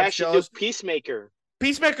bullcrap shows. Peacemaker.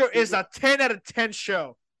 Peacemaker is a 10 out of 10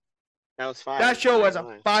 show. That was fire. That show was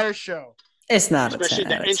a fire show. It's not especially a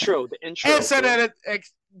 10 the intro. The intro.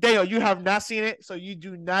 It's Dale, you have not seen it, so you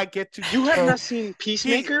do not get to. You have not seen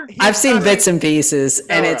Peacemaker? I've seen bits and pieces,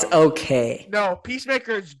 and it's okay. No,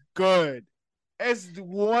 Peacemaker is good. It's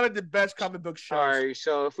one of the best comic book All shows. right,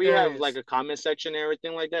 so if we There have is. like a comment section and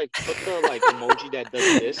everything like that, put the like emoji that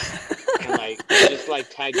does this, and like just like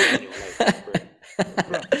tag Daniel, like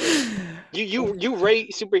Bro. you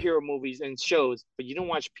rate superhero movies and shows, but you don't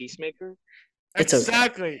watch Peacemaker. It's okay.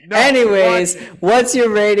 Exactly. No. Anyways, watch it. what's your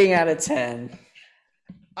rating out of 10?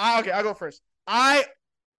 Okay, I'll go first. I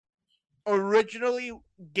originally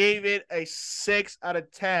gave it a 6 out of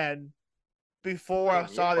 10 before I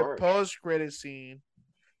Damn, saw you're the harsh. post-credit scene.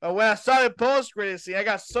 But when I saw the post-credit scene, I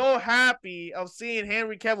got so happy of seeing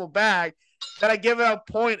Henry Cavill back that I give it a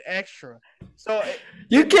point extra. So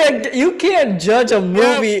You can't judge a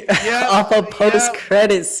movie off a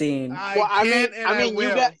post-credit scene. Well, I can and I I mean,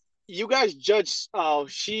 will. you guys judge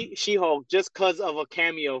She-Hulk just because of a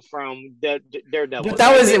cameo from Daredevil. But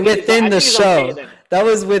that was within the show. Okay, that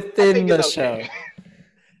was within the it's show. okay.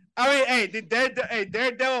 I mean, hey,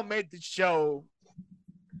 Daredevil made the show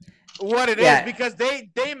what it is because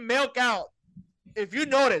they milk out. If you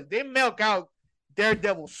notice, they milk out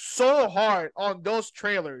Daredevil so hard on those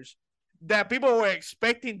trailers that people were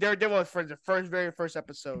expecting Daredevil for the very first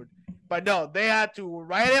episode. But no, they had to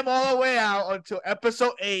write him all the way out until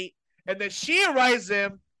episode 8, and then she writes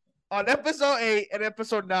him on episode 8 and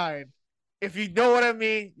episode 9. If you know what I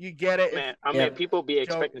mean, you get it. Man, I mean, people be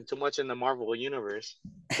expecting too much in the Marvel universe.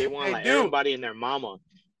 They want like everybody and their mama.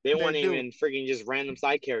 They want even freaking just random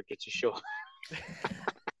side characters to show up.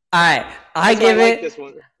 All right,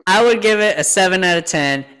 I would give it a 7 out of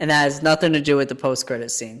 10, and that has nothing to do with the post-credit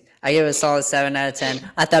scene. I give it a solid 7 out of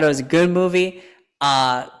 10. I thought it was a good movie.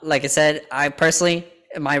 Like I said, I personally,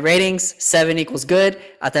 my ratings, 7 equals good.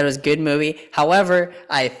 I thought it was a good movie. However,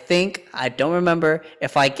 I don't remember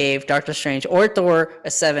if I gave Doctor Strange or Thor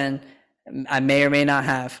a 7. I may or may not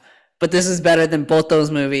have. But this is better than both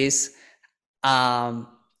those movies.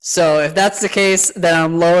 So if that's the case, then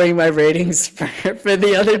I'm lowering my ratings for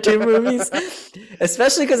the other two movies,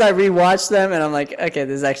 especially because I rewatched them and I'm like, okay,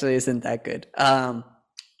 this actually isn't that good.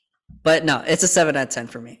 But no, it's a 7 out of 10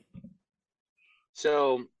 for me.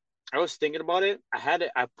 So I was thinking about it.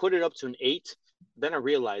 I put it up to an 8. Then I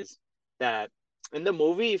realized that in the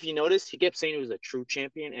movie, if you notice, he kept saying he was a true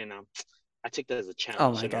champion, and I took that as a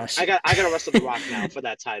challenge. Oh my gosh! I got to wrestle The Rock now for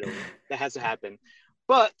that title. That has to happen.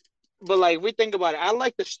 But like we think about it, I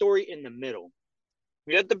like the story in the middle.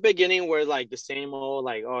 We at the beginning where like the same old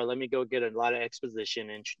like, oh, let me go get a lot of exposition,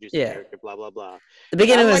 introduce the character, blah blah blah. The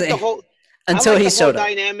beginning was the whole until he showed up.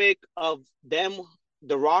 Dynamic of them,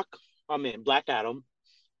 The Rock, Black Adam,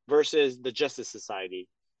 versus the Justice Society.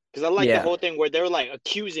 Because I like the whole thing where they were like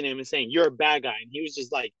accusing him and saying you're a bad guy, and he was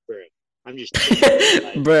just like, "Bro, I'm just,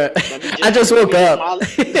 like, bro, I just woke up."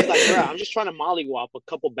 He's like, "Bro, I'm just trying to mollywop a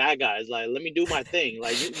couple bad guys. Like, let me do my thing.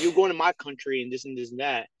 Like, you going to my country and this and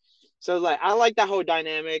that." So like, I like that whole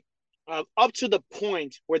dynamic up to the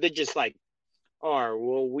point where they just like, "Oh,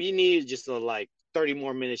 well, we need just like 30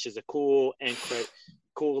 more minutes, just a cool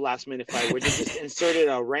last minute fight where they just inserted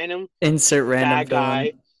a random bad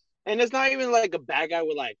guy." And it's not even like a bad guy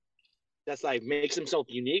with like that's like makes himself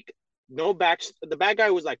unique. The bad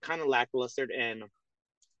guy was like kind of lackluster, and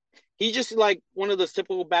he just like one of those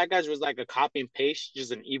typical bad guys was like a copy and paste,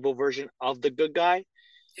 just an evil version of the good guy.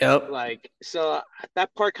 Yep. Like so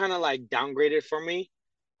that part kind of like downgraded for me.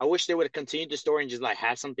 I wish they would have continued the story and just like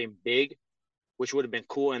had something big, which would have been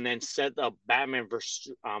cool, and then set up Batman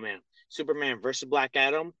versus Superman versus Black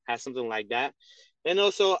Adam, had something like that. And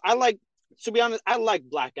also to be honest, I like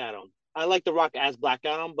Black Adam. I like The Rock as Black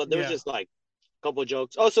Adam, but there was just like a couple of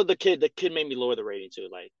jokes. Also, the kid made me lower the rating too.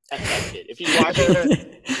 Like, F that kid. If you watch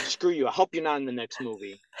it, screw you. I hope you're not in the next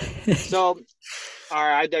movie. So, all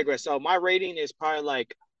right, I digress. So my rating is probably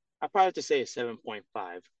I probably have to say a 7.5.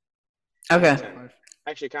 Okay.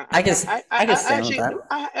 Actually, I can stand with that.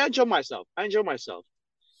 I enjoy myself.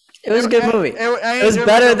 It was a good movie. It was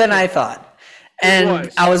better than I thought.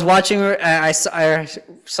 And I was watching. I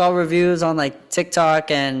saw reviews on like TikTok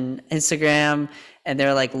and Instagram, and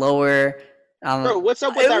they're like lower. Bro, what's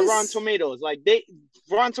up with that Rotten Tomatoes? Like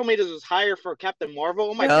Rotten Tomatoes was higher for Captain Marvel.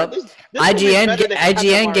 Oh my god! This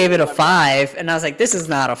IGN gave it a 5, and I was like, "This is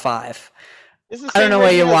not a 5." I don't know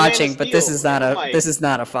what you're watching, but this is not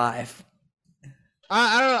a 5.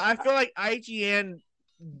 I don't know. I feel like IGN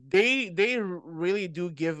they really do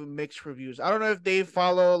give mixed reviews. I don't know if they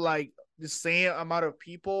follow like the same amount of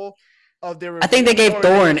people of their reviews. I think they gave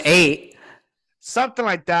Thor an 8. Something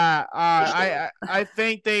like that. I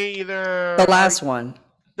think they either the last one.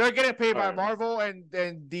 They're getting paid by Marvel, and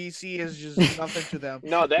DC is just nothing to them.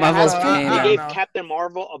 No, they gave Captain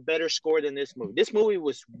Marvel a better score than this movie. This movie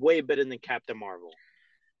was way better than Captain Marvel.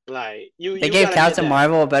 Like they gave Captain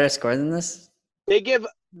Marvel a better score than this. They give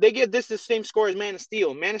this the same score as Man of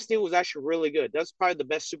Steel. Man of Steel was actually really good. That's probably the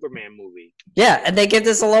best Superman movie. Yeah, and they give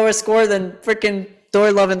this a lower score than freaking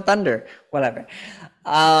Thor: Love and Thunder. Whatever.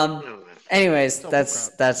 Anyways,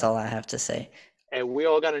 that's all I have to say. And we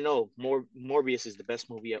all gotta know, Morbius is the best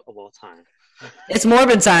movie of all time. It's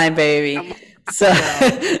Morbid time, baby. So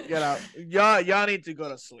get out. Y'all need to go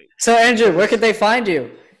to sleep. So Andrew, where can they find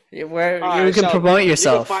you? Where you can promote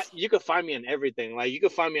yourself? You can find me on everything. Like, you can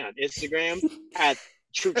find me on Instagram at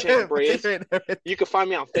True Champ Reyes. You can find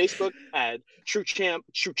me on Facebook at True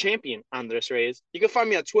Champion Andres Reyes. You can find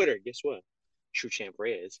me on Twitter. Guess what? True Champ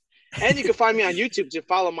Reyes. And you can find me on YouTube to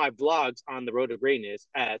follow my vlogs on the Road to Greatness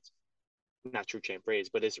at not True Champ Reyes,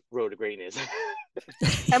 but it's Road to Greatness.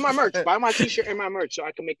 And my merch. Buy my t-shirt and my merch so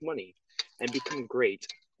I can make money and become great.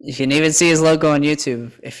 You can even see his logo on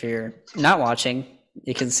YouTube. If you're not watching,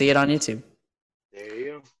 you can see it on YouTube. There you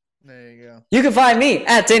go. There you go. You can find me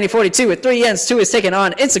at Danny42 with 3 N's, 2 is taken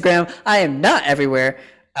on Instagram. I am not everywhere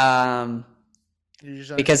because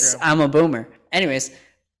Instagram. I'm a boomer. Anyways,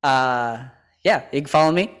 yeah, you can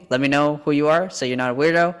follow me. Let me know who you are so you're not a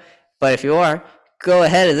weirdo. But if you are, go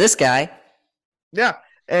ahead of this guy. Yeah,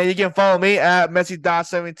 and you can follow me at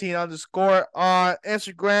Messi.17_ on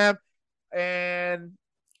Instagram. And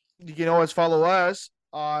you can always follow us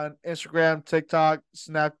on Instagram, TikTok,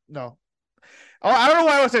 Snap. No, I don't know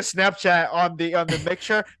why I was saying Snapchat on the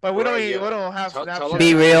mixture, but we don't have Snapchat.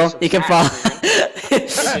 Be real. You can follow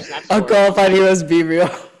Unqualified Heroes. Be real.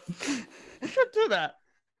 We should do that.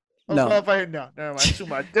 No, never mind. Too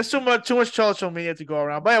much. There's too much social media to go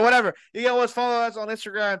around. But yeah, whatever. You can always follow us on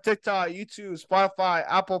Instagram, TikTok, YouTube, Spotify,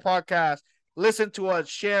 Apple Podcasts. Listen to us,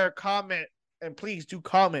 share, comment, and please do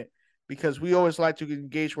comment because we always like to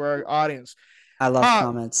engage with our audience. I love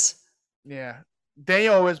comments. Yeah.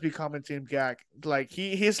 Daniel always be commenting gag. Like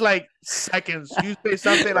he's like seconds. You say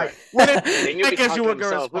something like within seconds you will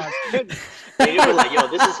get a response. Daniel be like, yo,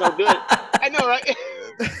 this is so good. I know, right?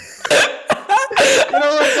 You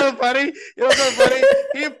know what's so funny?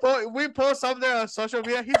 We post something on social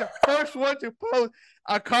media. He's the first one to post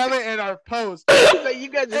a comment in our post. He's like, you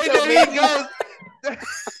guys are so mean.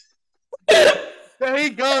 Then he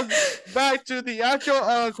goes back to the actual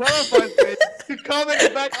qualified page to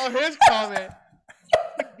comment back on his comment.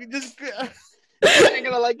 You just ain't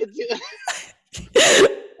gonna like it too.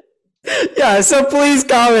 Yeah, so please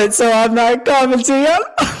comment so I'm not commenting on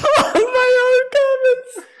my own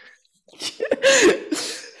comments.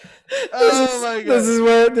 My God. This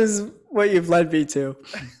is what you've led me to.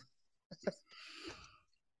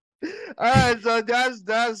 All right, so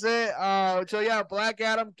that's it. So yeah, Black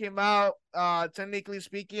Adam came out technically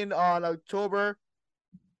speaking on October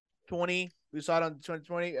 20. We saw it on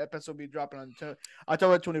 2020. Episode will be dropping on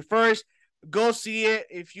October 21st. Go see it.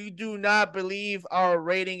 If you do not believe our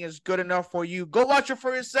rating is good enough for you, go watch it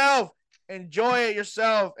for yourself. Enjoy it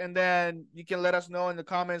yourself, and then you can let us know in the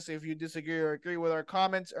comments if you disagree or agree with our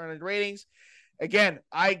comments or ratings. Again,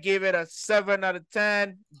 I gave it a 7 out of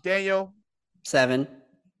 10. Daniel? 7.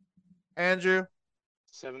 Andrew?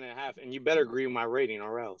 7.5. And you better agree with my rating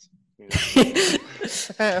or else. You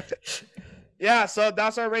know? Yeah, so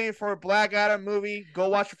that's our rating for Black Adam movie. Go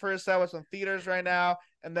watch it for yourself. It's on theaters right now.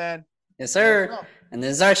 And then... Yes, sir. And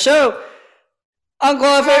this is our show.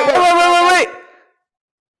 Unqualified... Wait.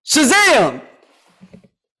 Shazam!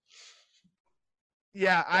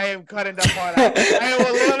 Yeah, I am cutting that part out. I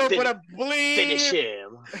will literally put a bleep. Finish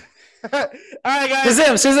him. All right, guys.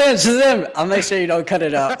 Shazam. I'll make sure you don't cut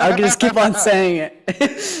it out. I'll just keep on saying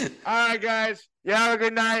it. All right, guys. You have a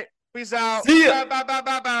good night. Peace out. See ya. Bye.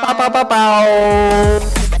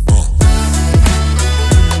 Bow.